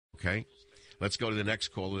okay? Let's go to the next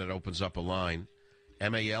caller that opens up a line.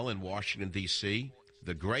 MAL in Washington, D.C.,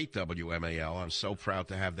 the great WMAL. I'm so proud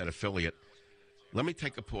to have that affiliate. Let me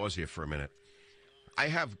take a pause here for a minute. I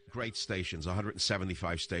have great stations,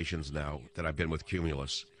 175 stations now that I've been with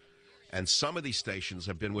Cumulus. And some of these stations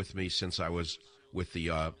have been with me since I was with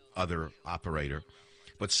the other operator.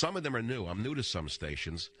 But some of them are new. I'm new to some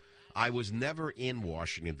stations. I was never in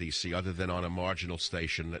Washington, D.C., other than on a marginal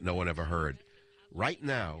station that no one ever heard. Right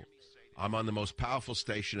now, I'm on the most powerful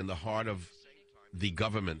station in the heart of the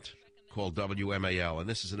government called WMAL, and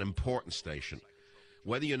this is an important station.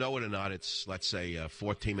 Whether you know it or not, it's, let's say,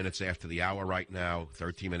 14 minutes after the hour right now,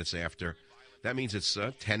 13 minutes after. That means it's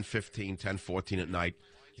 10:15, 10:14 at night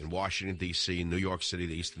in Washington, D.C., New York City,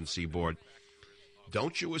 the Eastern Seaboard.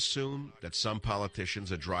 Don't you assume that some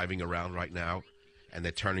politicians are driving around right now and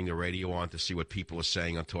they're turning the radio on to see what people are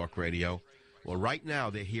saying on talk radio? Well, right now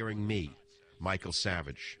they're hearing me, Michael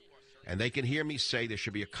Savage, and they can hear me say there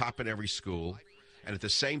should be a cop in every school, and at the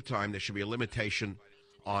same time there should be a limitation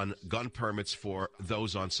on gun permits for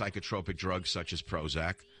those on psychotropic drugs such as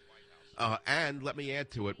Prozac. And let me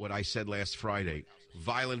add to it what I said last Friday.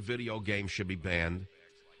 Violent video games should be banned,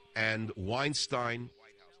 and Weinstein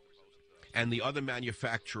and the other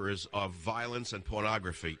manufacturers of violence and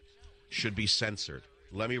pornography should be censored.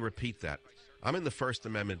 Let me repeat that. I'm in the First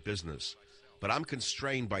Amendment business, but I'm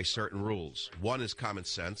constrained by certain rules. One is common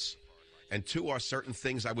sense, and two are certain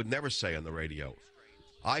things I would never say on the radio.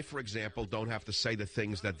 I, for example, don't have to say the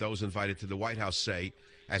things that those invited to the White House say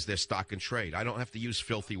as their stock and trade. I don't have to use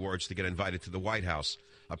filthy words to get invited to the White House.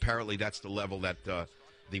 Apparently, that's the level that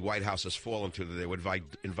the White House has fallen to, that they would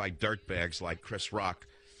invite dirtbags like Chris Rock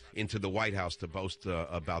into the White House to boast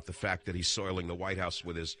about the fact that he's soiling the White House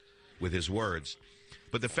with his words.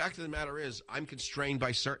 But the fact of the matter is, I'm constrained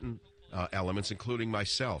by certain elements, including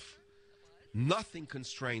myself. Nothing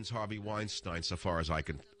constrains Harvey Weinstein, so far as I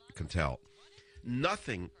can tell.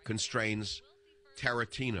 Nothing constrains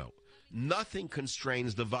Tarantino. Nothing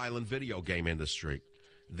constrains the violent video game industry.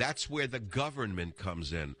 That's where the government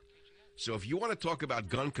comes in. So if you want to talk about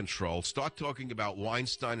gun control, start talking about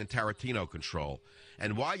Weinstein and Tarantino control.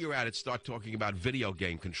 And while you're at it, start talking about video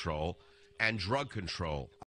game control and drug control.